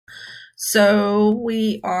So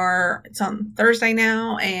it's on Thursday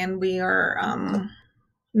now, and we are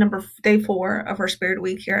day 4 of our Spirit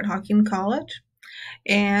Week here at Hocking College.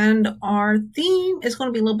 And our theme is going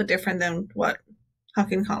to be a little bit different than what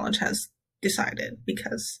Hocking College has decided,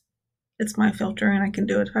 because it's my filter and I can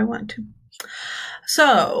do it if I want to.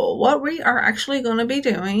 So what we are actually going to be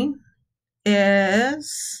doing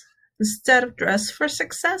is, instead of dress for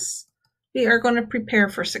success, we are going to prepare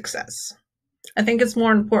for success. I think it's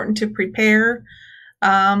more important to prepare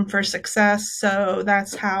for success. So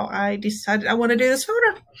that's how I decided I want to do this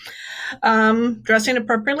photo. Dressing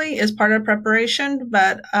appropriately is part of preparation,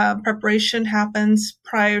 but preparation happens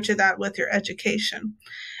prior to that with your education.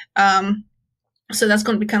 So that's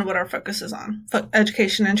going to be kind of what our focus is on,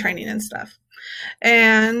 education and training and stuff.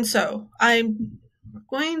 And so I'm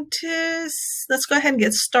going to, let's go ahead and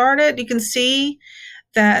get started. You can see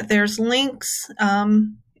that there's links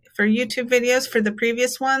for YouTube videos for the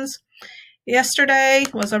previous ones. Yesterday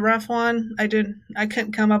was a rough one. I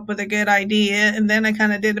couldn't come up with a good idea, and then I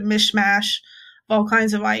kind of did a mishmash of all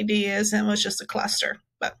kinds of ideas, and it was just a cluster.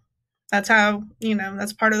 But that's how,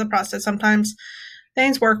 that's part of the process. Sometimes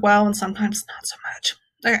things work well and sometimes not so much.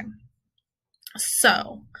 Okay,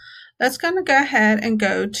 so let's go ahead and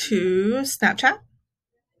go to Snapchat.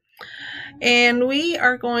 And we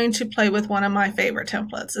are going to play with one of my favorite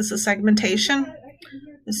templates. This is segmentation.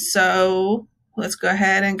 So let's go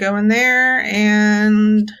ahead and go in there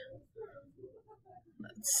and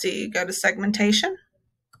let's see, go to segmentation.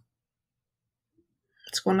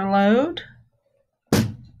 It's going to load.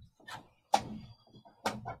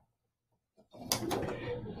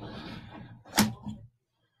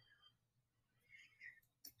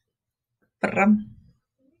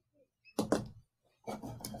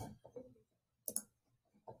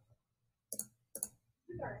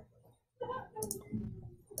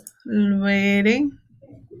 Waiting.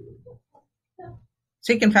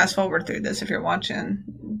 So you can fast forward through this if you're watching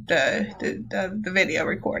the video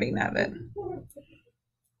recording of it.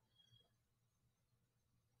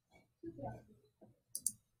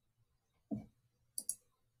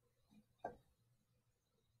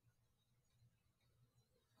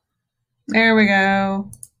 There we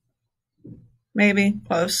go. Maybe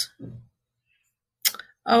close.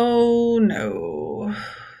 Oh no,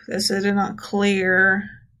 this did not clear.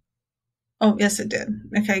 Oh, yes, it did.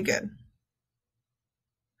 Okay, good.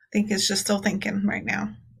 I think it's just still thinking right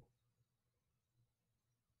now.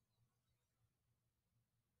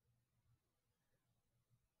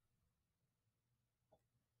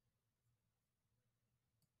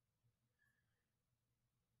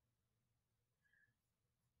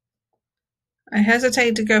 I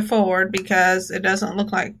hesitate to go forward because it doesn't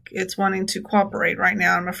look like it's wanting to cooperate right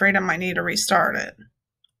now. I'm afraid I might need to restart it.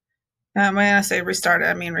 When I say restart it,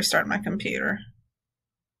 I mean restart my computer.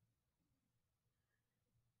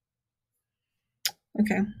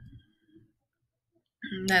 Okay.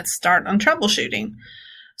 Let's start on troubleshooting.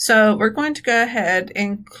 So we're going to go ahead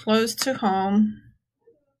and close to home.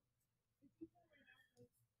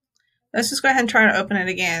 Let's just go ahead and try to open it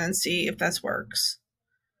again and see if this works.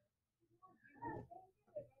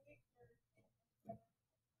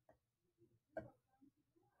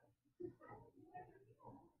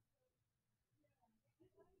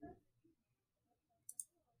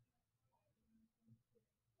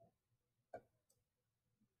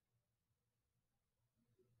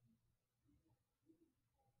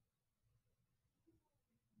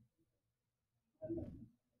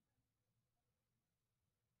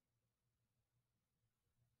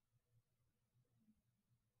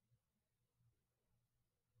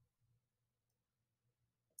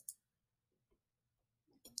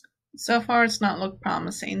 So far, it's not looked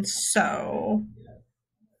promising. So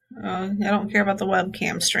I don't care about the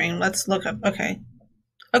webcam stream. Let's look up. Okay,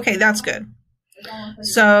 that's good.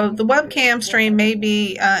 So the webcam stream may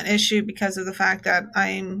be an issue because of the fact that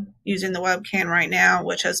I'm using the webcam right now,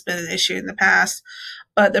 which has been an issue in the past.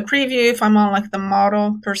 But the preview, if I'm on like the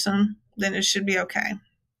model person, then it should be okay.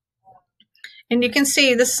 And you can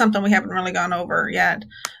see, this is something we haven't really gone over yet,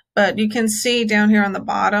 but you can see down here on the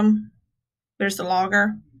bottom, there's the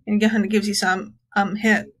logger, and it gives you some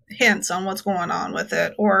hints on what's going on with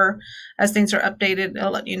it, or as things are updated,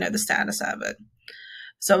 it'll let you know the status of it.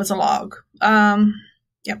 So it's a log.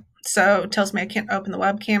 Yep. So it tells me I can't open the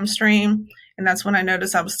webcam stream. And that's when I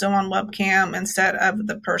noticed I was still on webcam instead of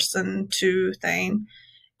the person to thing.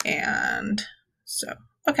 And so,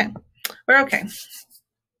 okay, we're okay.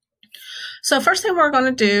 So first thing we're going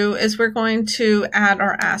to do is we're going to add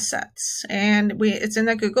our assets. And it's in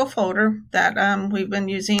the Google folder that we've been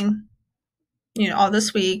using, all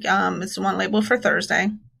this week. It's the one labeled for Thursday.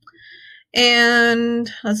 And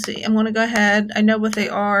let's see, I'm going to go ahead. I know what they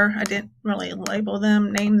are. I didn't really label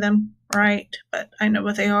them, name them right, but I know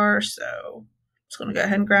what they are, so I'm just going to go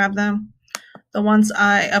ahead and grab them. The ones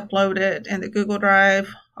I uploaded in the Google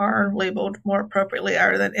Drive are labeled more appropriately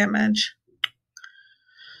other than image.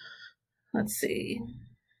 Let's see.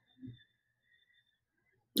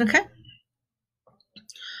 Okay.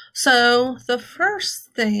 So the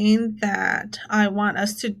first thing that I want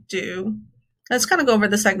us to do, let's kind of go over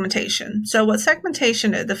the segmentation. So what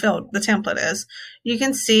segmentation is, the template is, you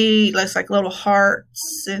can see it looks like little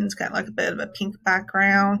hearts and it's got like a bit of a pink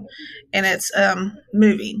background and it's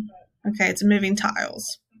moving. Okay, it's moving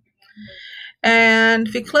tiles. And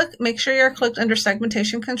if you click, make sure you're clicked under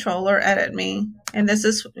segmentation controller, edit me. And this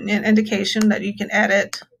is an indication that you can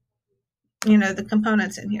edit, the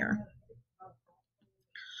components in here.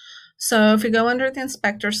 So if you go under the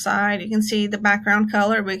inspector side, you can see the background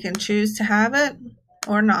color. We can choose to have it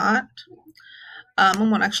or not. I'm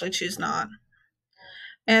going to actually choose not.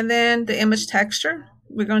 And then the image texture,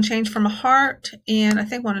 we're going to change from a heart, and I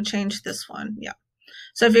think I want to change this one. Yeah.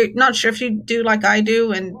 So if you're not sure, if you do like I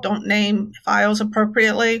do and don't name files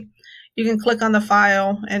appropriately, you can click on the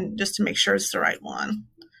file and just to make sure it's the right one.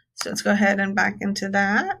 So let's go ahead and back into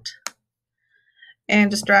that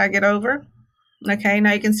and just drag it over. Okay,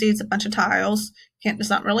 now you can see it's a bunch of tiles. It's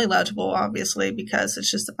not really legible, obviously, because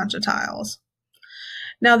it's just a bunch of tiles.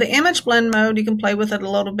 Now the image blend mode, you can play with it a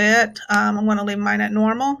little bit. I'm going to leave mine at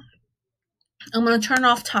normal. I'm going to turn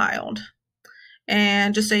off tiled,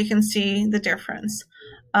 and just so you can see the difference.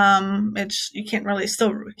 You can't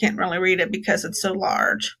really read it because it's so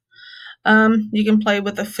large. You can play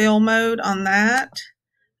with the fill mode on that,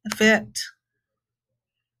 fit.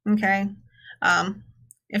 Okay.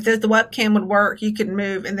 If the webcam would work, you could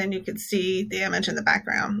move and then you could see the image in the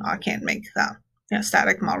background. I can't make the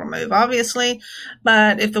static model move, obviously,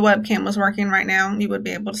 but if the webcam was working right now, you would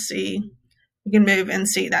be able to see, you can move and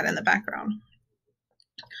see that in the background.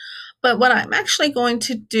 But what I'm actually going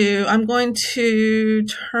to do, I'm going to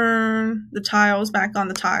turn the tiles back on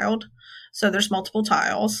the tiled. So there's multiple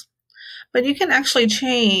tiles, but you can actually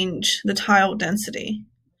change the tile density.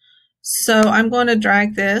 So I'm going to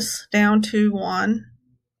drag this down to 1.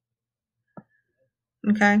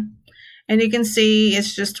 Okay. And you can see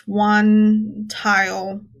it's just one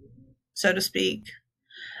tile, so to speak.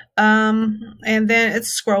 And then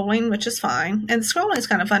it's scrolling, which is fine. And scrolling is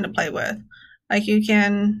kind of fun to play with. Like you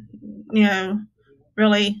can,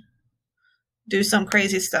 really do some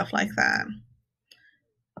crazy stuff like that.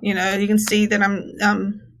 You can see that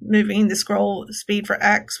I'm moving the scroll speed for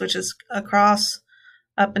X, which is across,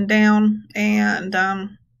 up and down, and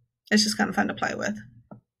it's just kind of fun to play with.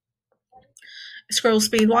 Scroll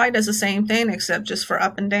speed Y does the same thing, except just for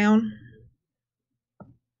up and down.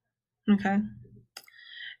 Okay.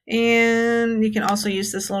 And you can also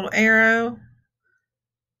use this little arrow.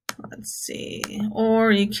 Let's see.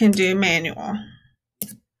 Or you can do manual.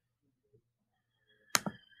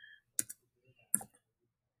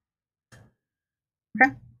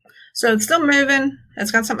 Okay. So it's still moving.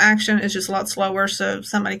 It's got some action. It's just a lot slower, so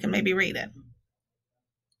somebody can maybe read it.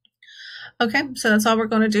 Okay, so that's all we're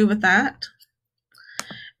going to do with that.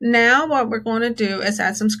 Now what we're going to do is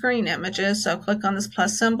add some screen images. So click on this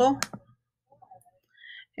plus symbol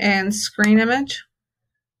and screen image.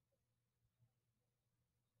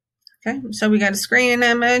 Okay, so we got a screen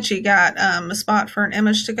image. You got a spot for an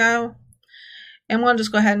image to go. And we'll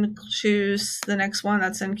just go ahead and choose the next one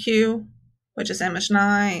that's in queue, which is image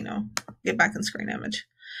 9. Get back in screen image.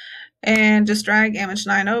 And just drag image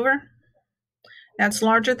 9 over. That's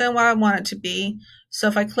larger than what I want it to be. So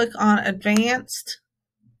if I click on advanced,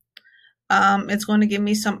 it's going to give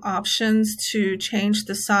me some options to change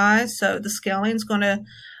the size. So the scaling is going to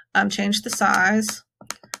change the size.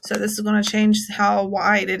 So this is going to change how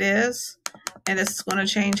wide it is. And this is going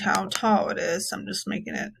to change how tall it is. So I'm just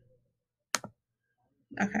making it.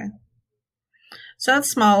 Okay. So it's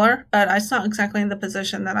smaller, but it's not exactly in the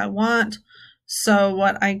position that I want. So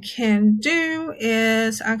what I can do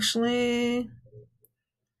is actually,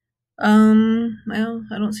 well,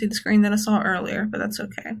 I don't see the screen that I saw earlier, but that's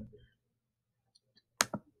okay.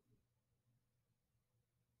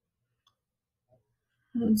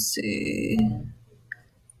 Let's see.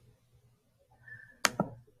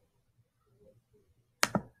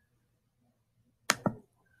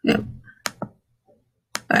 Yep.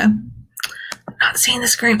 Okay. Not seeing the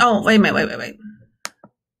screen. Oh, wait a minute. Wait.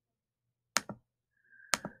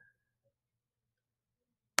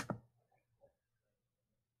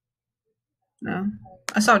 No,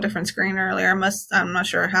 I saw a different screen earlier. I'm not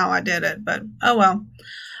sure how I did it, but oh well.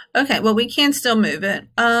 Okay, well, we can still move it.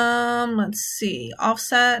 Let's see.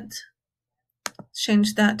 Offset.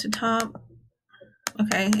 Change that to top.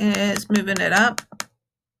 Okay, it's moving it up.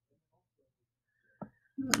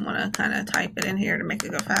 I want to kind of type it in here to make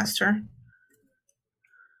it go faster.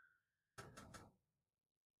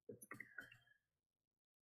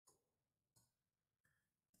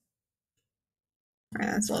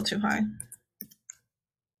 Yeah, that's a little too high.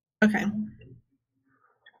 Okay.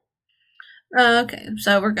 Okay,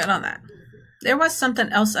 so we're good on that. There was something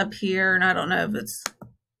else up here, and I don't know if it's...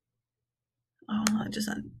 Oh, I just...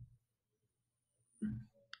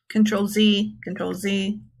 Control Z, Control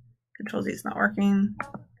Z. Control Z is not working.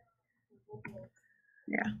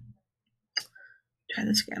 Yeah. Try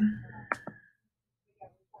this again.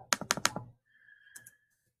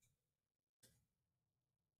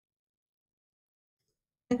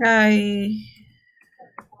 I think I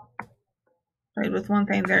played with one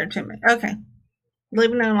thing there too many. Okay.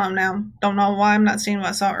 Leaving it alone now. Don't know why I'm not seeing what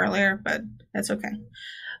I saw earlier, but that's okay.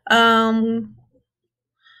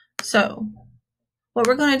 So what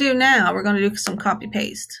we're going to do now, we're going to do some copy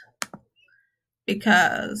paste,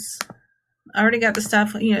 because I already got the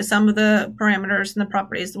stuff, some of the parameters and the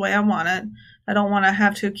properties the way I want it. I don't want to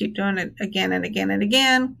have to keep doing it again and again and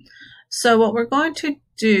again. So what we're going to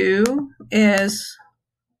do is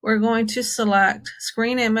we're going to select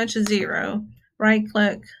screen image 0, right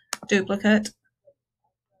click, duplicate.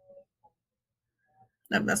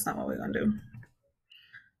 Nope, that's not what we're going to do.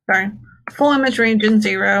 Sorry. Full image region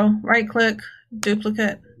 0, right click,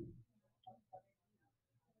 duplicate.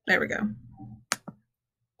 There we go.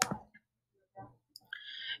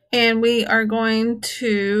 And we are going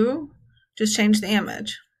to just change the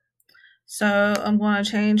image. So I'm going to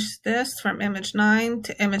change this from image 9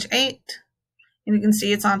 to image 8. And you can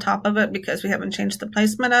see it's on top of it because we haven't changed the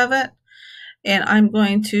placement of it. And I'm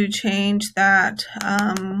going to change that.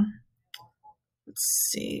 Let's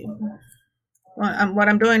see. What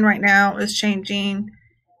I'm doing right now is changing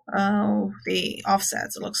the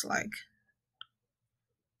offsets, it looks like.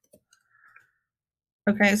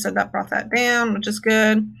 Okay, so that brought that down, which is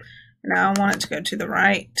good. Now I want it to go to the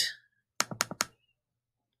right.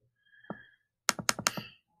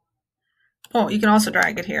 Oh, you can also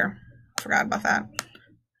drag it here. Forgot about that.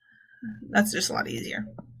 That's just a lot easier.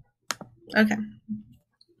 Okay.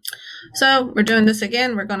 So we're doing this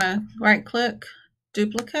again. We're going to right click,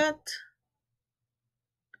 duplicate,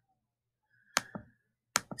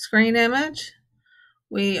 screen image.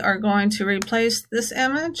 We are going to replace this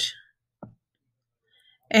image.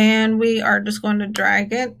 And we are just going to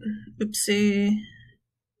drag it, oopsie,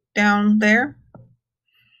 down there.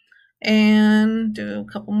 And do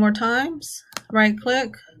a couple more times. Right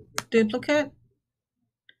click, duplicate.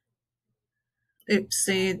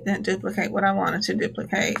 Oopsie, didn't duplicate what I wanted to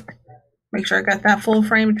duplicate. Make sure I got that full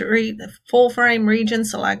frame region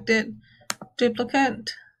selected. Duplicate.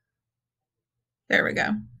 There we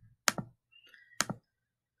go.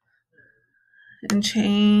 And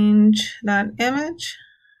change that image.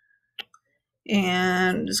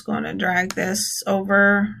 And I'm just going to drag this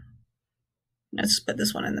over. Let's put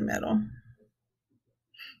this one in the middle.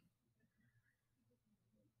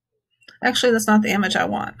 Actually, that's not the image I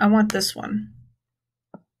want. I want this one.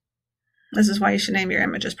 This is why you should name your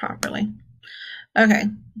images properly. Okay,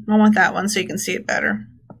 I want that one so you can see it better.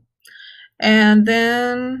 And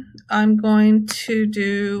then I'm going to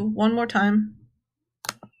do one more time.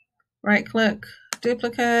 Right click,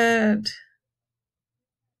 duplicate.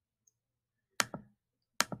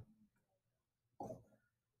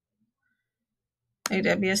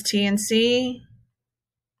 AWS TNC.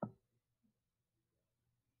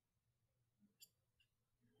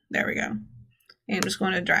 There we go. And I'm just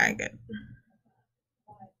going to drag it.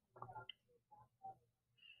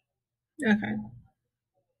 Okay.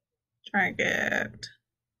 Drag it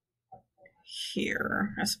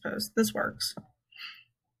here. I suppose this works.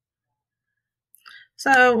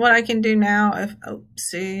 So what I can do now, if,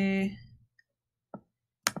 oopsie,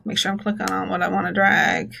 make sure I'm clicking on what I want to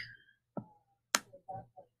drag.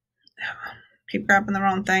 Keep grabbing the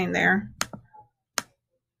wrong thing there.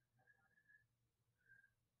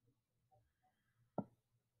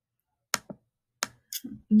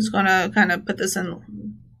 I'm just going to kind of put this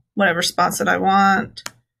in whatever spots that I want.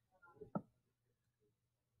 If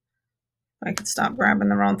I could stop grabbing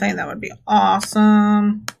the wrong thing, that would be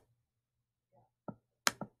awesome.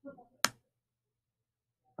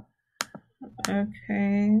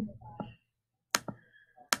 Okay.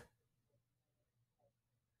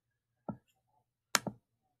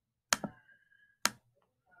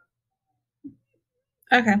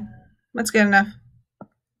 Okay, that's good enough.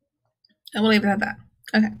 And we'll leave it at that.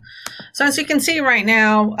 Okay, so as you can see right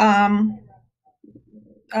now,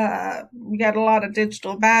 We got a lot of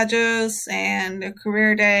digital badges and a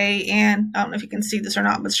career day, and I don't know if you can see this or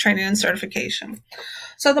not, but it's training and certification.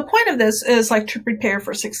 So the point of this is like to prepare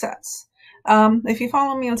for success. If you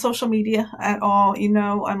follow me on social media at all, you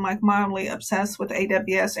know I'm like mildly obsessed with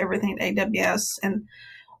AWS, everything AWS,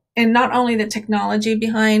 and not only the technology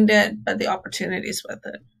behind it, but the opportunities with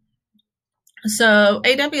it. So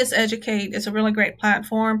AWS Educate is a really great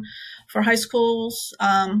platform for high schools,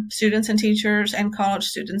 students and teachers, and college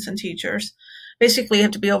students and teachers. Basically, you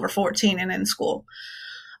have to be over 14 and in school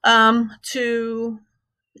to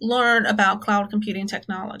learn about cloud computing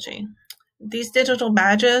technology. These digital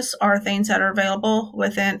badges are things that are available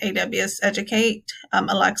within AWS Educate.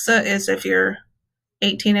 Alexa is if you're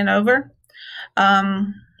 18 and over.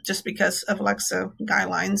 Just because of Alexa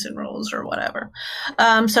guidelines and rules or whatever.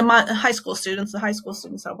 So my the high school students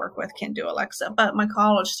I work with can't do Alexa, but my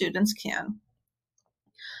college students can.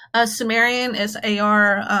 Sumerian is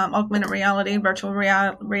AR, augmented reality, virtual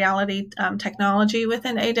reality technology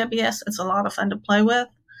within AWS. It's a lot of fun to play with.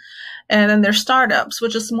 And then there's startups,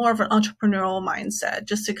 which is more of an entrepreneurial mindset,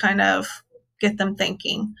 just to kind of get them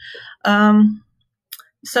thinking.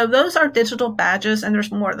 So those are digital badges, and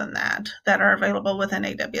there's more than that are available within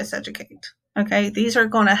AWS Educate. Okay, these are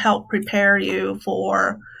going to help prepare you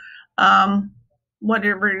for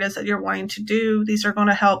whatever it is that you're wanting to do. These are going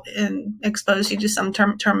to help expose you to some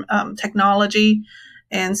technology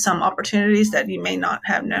and some opportunities that you may not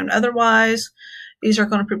have known otherwise. These are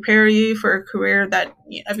going to prepare you for a career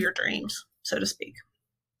of your dreams, so to speak.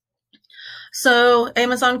 So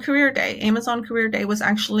Amazon Career Day. Amazon Career Day was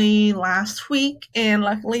actually last week, and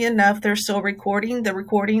luckily enough, they're still recording. The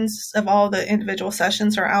recordings of all the individual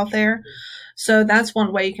sessions are out there. So that's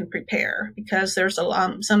one way you can prepare, because there's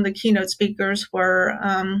some of the keynote speakers were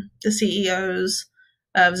the CEOs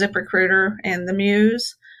of ZipRecruiter and the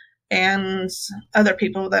Muse and other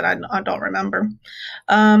people that I don't remember.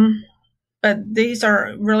 But these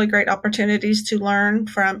are really great opportunities to learn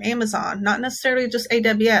from Amazon, not necessarily just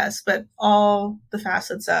AWS, but all the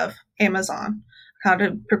facets of Amazon, how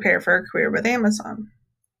to prepare for a career with Amazon.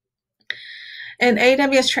 And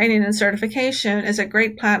AWS training and certification is a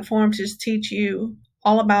great platform to teach you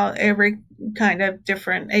all about every kind of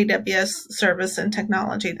different AWS service and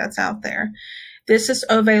technology that's out there. This is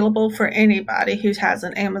available for anybody who has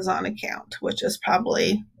an Amazon account, which is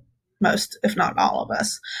probably most, if not all of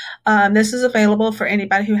us. This is available for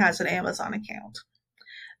anybody who has an Amazon account.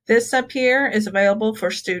 This up here is available for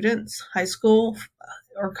students, high school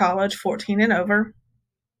or college, 14 and over,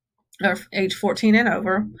 or age 14 and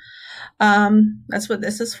over. That's what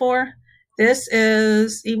this is for. This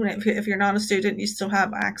is, even if you're not a student, you still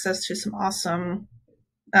have access to some awesome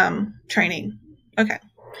training. Okay.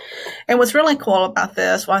 And what's really cool about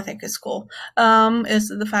this, well, I think is cool, is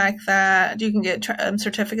the fact that you can get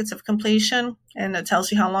certificates of completion, and it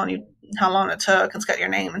tells you how long it took, and it's got your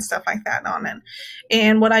name and stuff like that on it.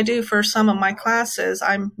 And what I do for some of my classes,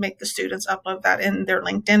 I make the students upload that in their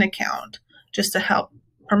LinkedIn account just to help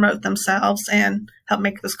promote themselves and help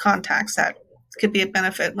make those contacts that could be a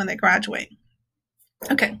benefit when they graduate.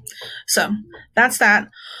 Okay, so that's that.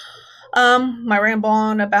 My ramble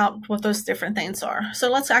on about what those different things are.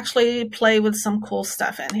 So let's actually play with some cool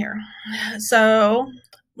stuff in here. So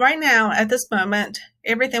right now, at this moment,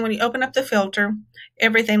 everything, when you open up the filter,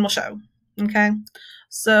 everything will show. Okay.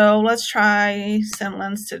 So let's try send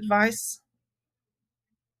lens to device.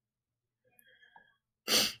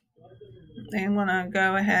 And I'm going to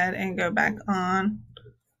go ahead and go back on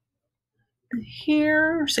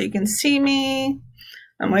here so you can see me.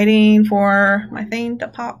 I'm waiting for my thing to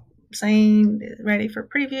pop, saying ready for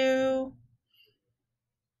preview.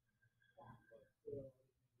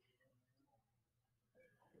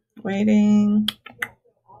 Waiting.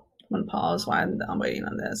 I'm going to pause while I'm waiting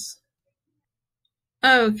on this.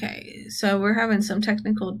 Okay, so we're having some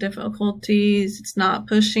technical difficulties. It's not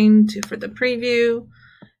pushing for the preview.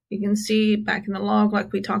 You can see back in the log,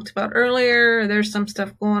 like we talked about earlier, there's some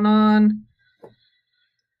stuff going on.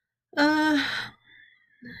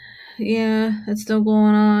 Yeah, it's still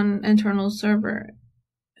going on. Internal server.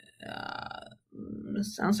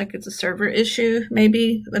 Sounds like it's a server issue.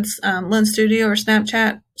 Maybe it's Lens Studio or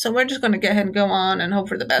Snapchat. So we're just going to go ahead and go on and hope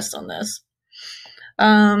for the best on this.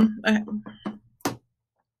 Okay.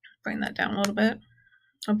 Bring that down a little bit.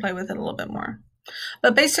 I'll play with it a little bit more.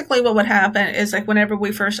 But basically what would happen is, like, whenever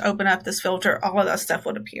we first open up this filter, all of that stuff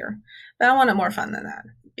would appear. But I want it more fun than that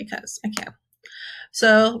because I can.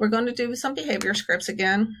 So we're going to do some behavior scripts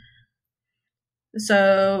again.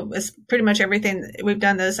 So it's pretty much everything. We've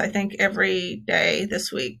done this, I think, every day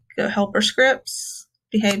this week. The helper scripts,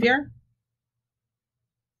 behavior.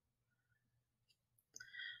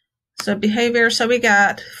 So behavior, so we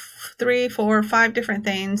got 3, 4, 5 different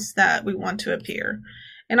things that we want to appear.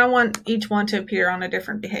 And I want each one to appear on a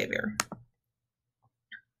different behavior.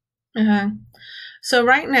 Okay. So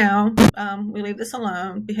right now, we leave this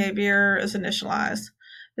alone. Behavior is initialized.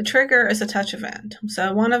 The trigger is a touch event.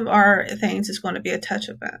 So one of our things is going to be a touch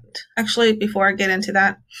event. Actually, before I get into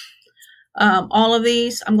that, all of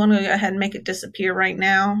these, I'm going to go ahead and make it disappear right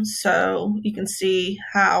now so you can see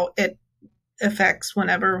how it affects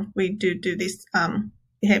whenever we do these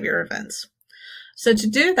behavior events. So to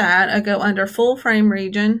do that, I go under full frame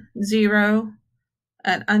region 0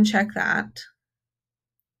 and uncheck that.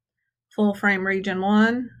 Full frame region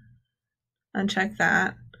 1, uncheck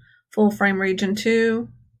that. Full frame region 2,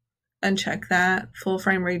 uncheck that. Full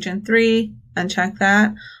frame region 3, uncheck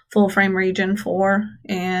that. Full frame region 4,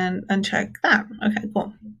 and uncheck that. Okay,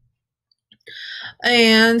 cool.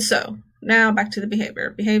 And so now back to the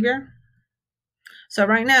behavior. So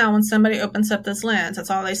right now, when somebody opens up this lens, that's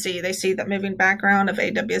all they see. They see that moving background of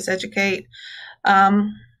AWS Educate.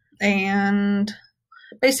 And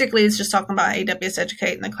basically, it's just talking about AWS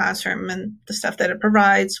Educate in the classroom and the stuff that it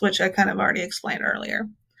provides, which I kind of already explained earlier.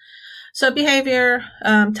 So behavior,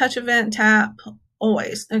 touch event, tap,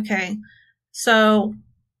 always. Okay. So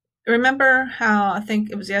remember how I think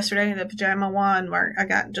it was yesterday, the pajama one, where I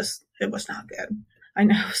got it was not good. I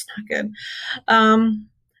know it's not good.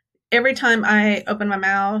 Every time I opened my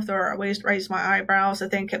mouth or raised my eyebrows, the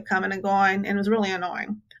thing kept coming and going, and it was really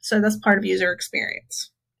annoying. So that's part of user experience.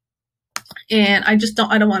 And I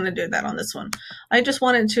don't want to do that on this one. I just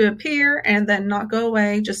want it to appear and then not go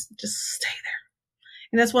away, just stay there.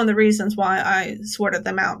 And that's one of the reasons why I sorted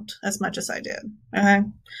them out as much as I did. Okay.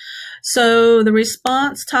 So the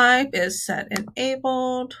response type is set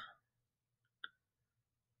enabled.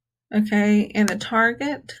 Okay, and the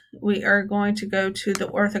target, we are going to go to the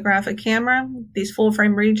orthographic camera. These full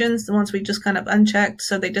frame regions, the ones we just kind of unchecked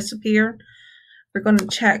so they disappear. We're going to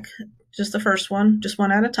check just the first one, just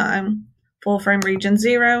one at a time. Full frame region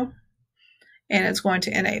 0, and it's going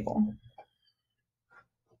to enable.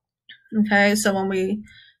 Okay, so when we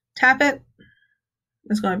tap it,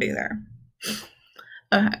 it's going to be there.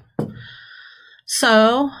 Okay.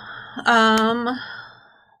 So,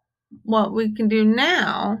 what we can do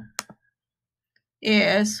now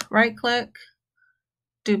is right click,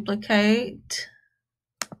 duplicate.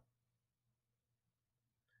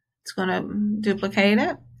 It's going to duplicate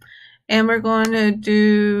it. And we're going to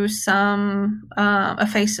do a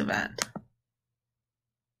face event.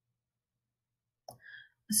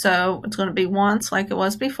 So it's going to be once like it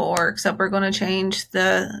was before, except we're going to change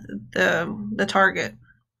the target.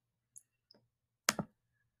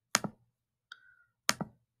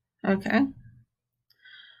 Okay.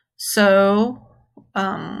 So if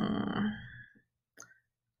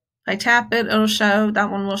I tap it, it'll show. That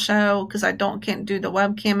one will show because I can't do the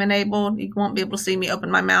webcam enabled. You won't be able to see me open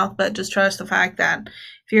my mouth, but just trust the fact that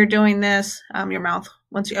if you're doing this, your mouth,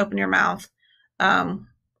 once you open your mouth, the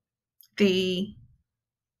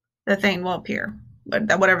thing will appear,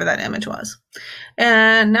 whatever that image was.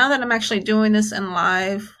 And now that I'm actually doing this in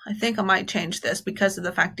live, I think I might change this because of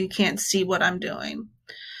the fact you can't see what I'm doing.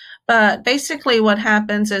 But basically what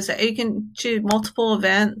happens is that you can choose multiple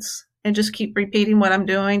events and just keep repeating what I'm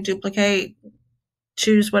doing, duplicate,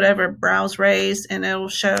 choose whatever, browse, raise, and it'll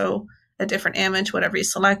show a different image, whatever you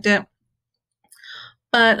select it.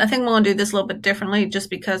 But I think we're going to do this a little bit differently just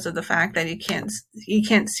because of the fact that you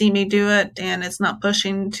can't see me do it, and it's not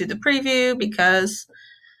pushing to the preview because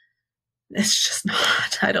it's just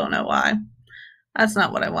not. I don't know why. That's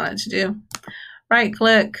not what I wanted to do. Right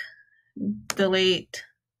click, delete.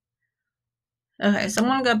 Okay, so I'm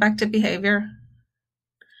going to go back to behavior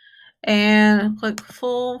and click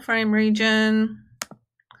full frame region.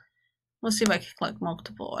 Let's see if I can click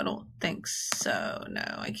multiple. I don't think so. No,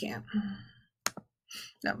 I can't.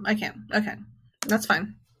 No, I can't. Okay, that's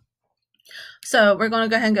fine. So we're going to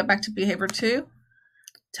go ahead and go back to behavior 2.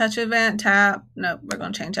 Touch event, tap. No, we're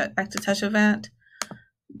going to change that back to touch event.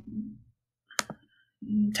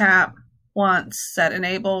 Tap once, set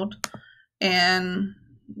enabled, and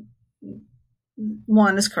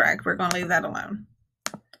 1 is correct. We're going to leave that alone.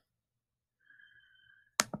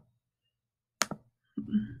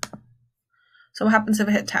 So what happens if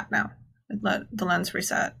I hit tap now? Let the lens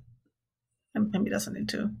reset. Maybe it doesn't need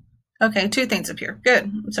to. Okay, 2 things appear.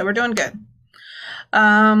 Good. So we're doing good.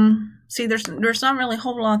 See, there's not really a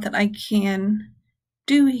whole lot that I can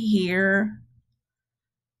do here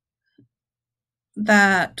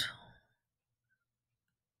that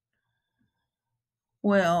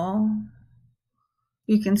you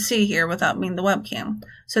can see here without being the webcam.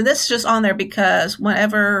 So this is just on there because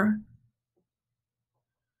whenever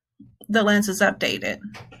the lens is updated,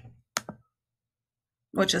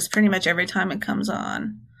 which is pretty much every time it comes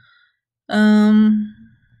on.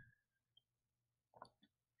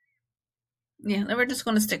 Yeah, we're just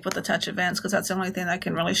going to stick with the touch events because that's the only thing I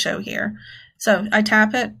can really show here. So I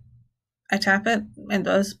tap it, and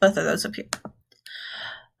both of those appear.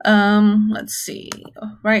 Let's see,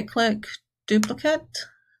 right click, duplicate,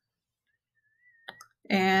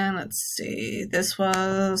 and let's see, this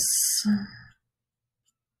was,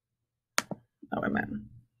 oh, wait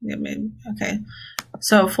a minute, okay,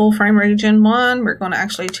 so full frame region 1, we're going to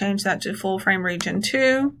actually change that to full frame region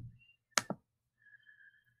 2,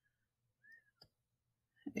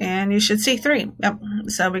 and you should see 3. Yep,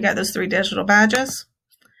 so we got those 3 digital badges.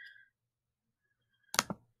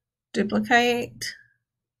 Duplicate.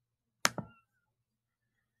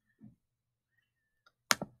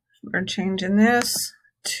 We're changing this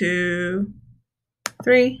to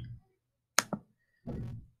 3.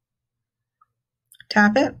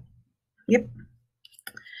 Tap it. Yep.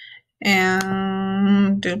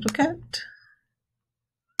 And duplicate.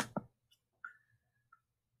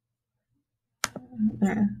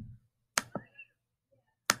 Okay.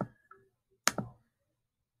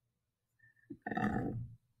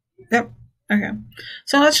 Yep. Okay.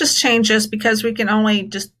 So let's just change this because we're only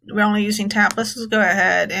using tap. Let's just go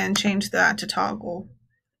ahead and change that to toggle.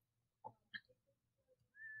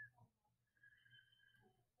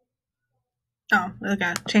 Oh,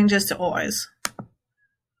 okay. Change this to always.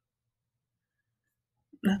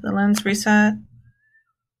 Let the lens reset.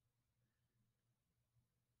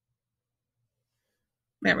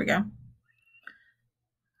 There we go.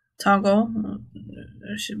 Toggle.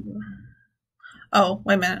 Oh,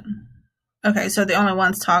 wait a minute. Okay, so the only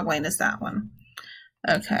one's toggling is that one.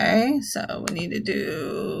 Okay, so we need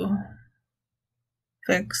to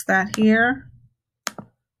fix that here.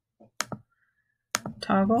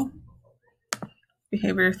 Toggle.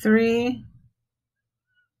 Behavior 3.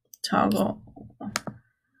 Toggle.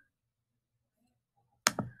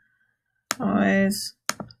 Always.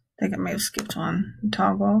 I think I may have skipped one.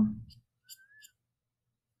 Toggle.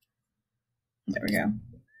 There we go.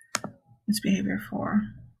 It's behavior 4.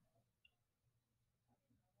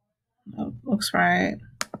 Oh, looks right.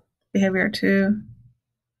 Behavior 2.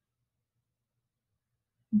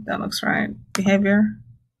 That looks right. Behavior.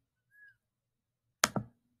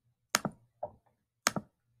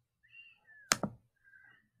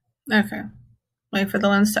 Okay. Wait for the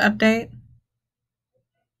lens to update.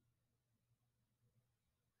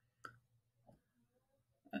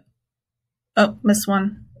 Oh, missed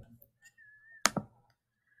one.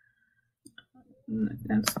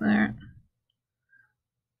 That's there.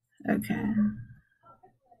 Okay.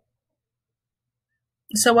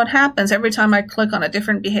 So what happens every time I click on a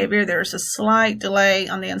different behavior, there's a slight delay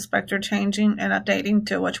on the inspector changing and updating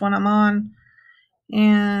to which one I'm on.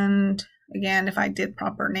 And again, if I did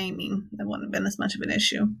proper naming, it wouldn't have been as much of an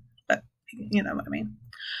issue, but you know what I mean.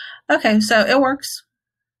 Okay, so it works.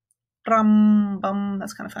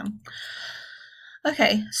 That's kind of fun.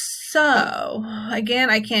 Okay, so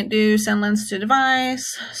again, I can't do send lens to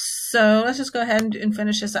device. So let's just go ahead and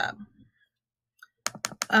finish this up.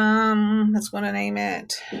 Let's go to name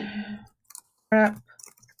it prep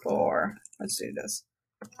for, let's do this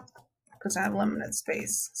because I have limited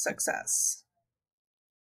space, success.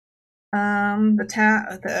 The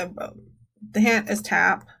hint is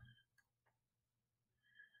tap.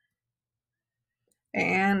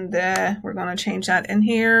 And we're going to change that in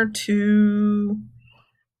here to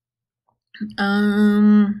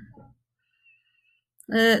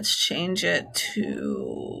let's change it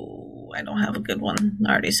to, I don't have a good one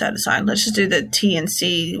already set aside. Let's just do the T and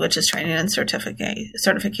C, which is training and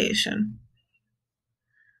certification.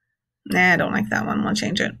 Nah, I don't like that one. I'll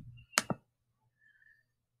change it.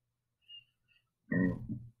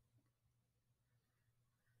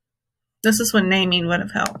 This is when naming would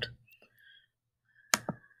have helped.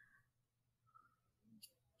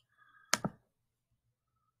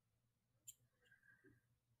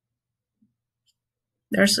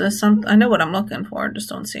 There's some, I know what I'm looking for, just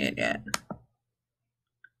don't see it yet.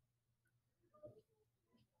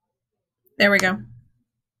 There we go.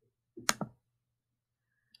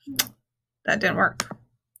 That didn't work.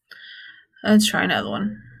 Let's try another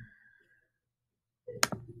one.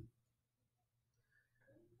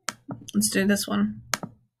 Let's do this one.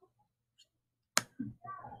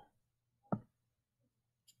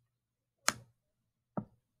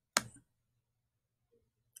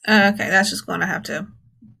 Okay, that's just going to have to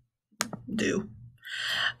do.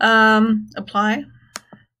 Apply.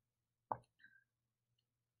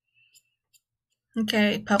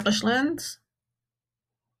 Okay, publish lens.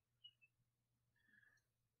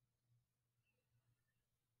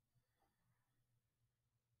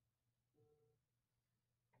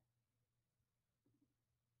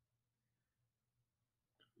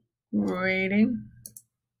 Waiting.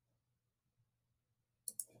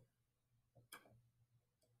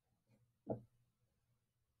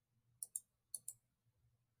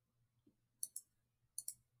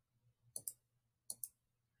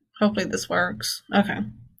 Hopefully this works. Okay.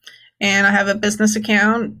 And I have a business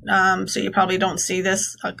account, so you probably don't see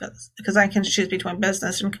this because I can choose between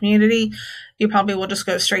business and community. You probably will just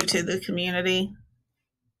go straight to the community.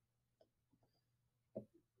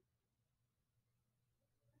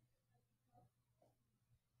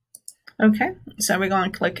 Okay, so we're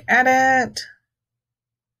going to click edit.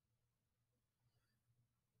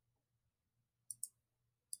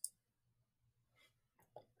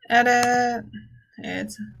 Edit.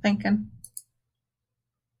 It's thinking.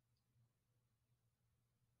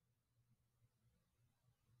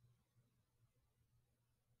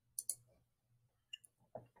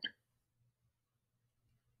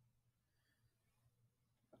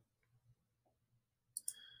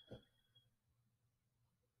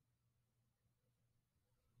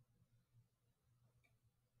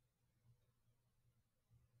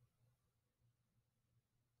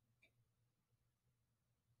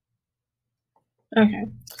 Okay,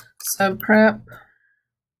 so prep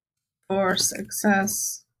for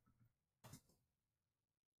success.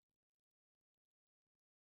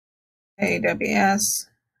 AWS.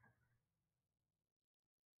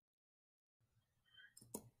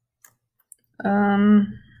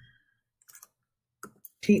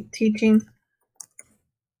 Teaching.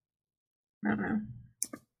 I don't know.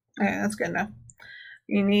 Okay, that's good enough.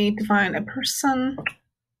 You need to find a person.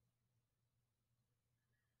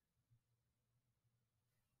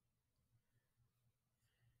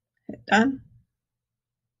 Hit done.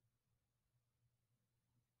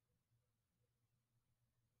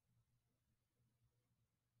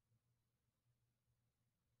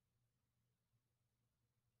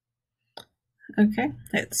 Okay,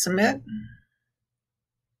 hit submit.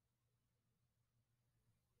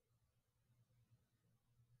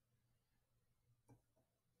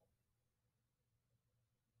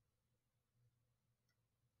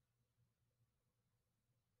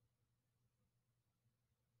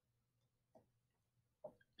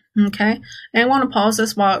 Okay, and I want to pause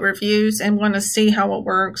this while it reviews and want to see how it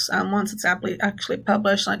works once it's actually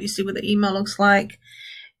published. Let you see what the email looks like,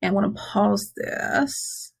 and want to pause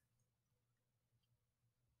this.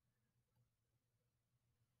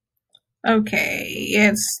 Okay,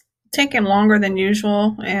 it's taking longer than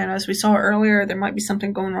usual, and as we saw earlier, there might be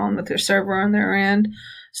something going on with their server on their end.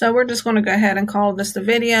 So we're just going to go ahead and call this the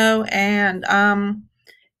video, and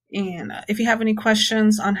if you have any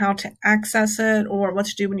questions on how to access it or what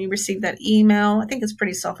to do when you receive that email, I think it's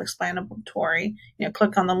pretty self-explanatory.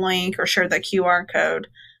 Click on the link or share the QR code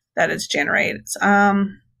that it's generated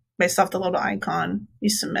based off the little icon. You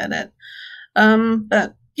submit it.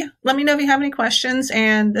 But yeah, let me know if you have any questions.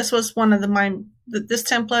 And this was one of this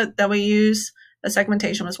template that we use. The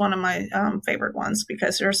segmentation was one of my favorite ones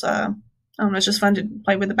because there's it's just fun to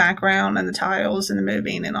play with the background and the tiles and the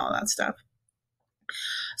moving and all that stuff.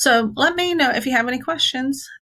 So let me know if you have any questions.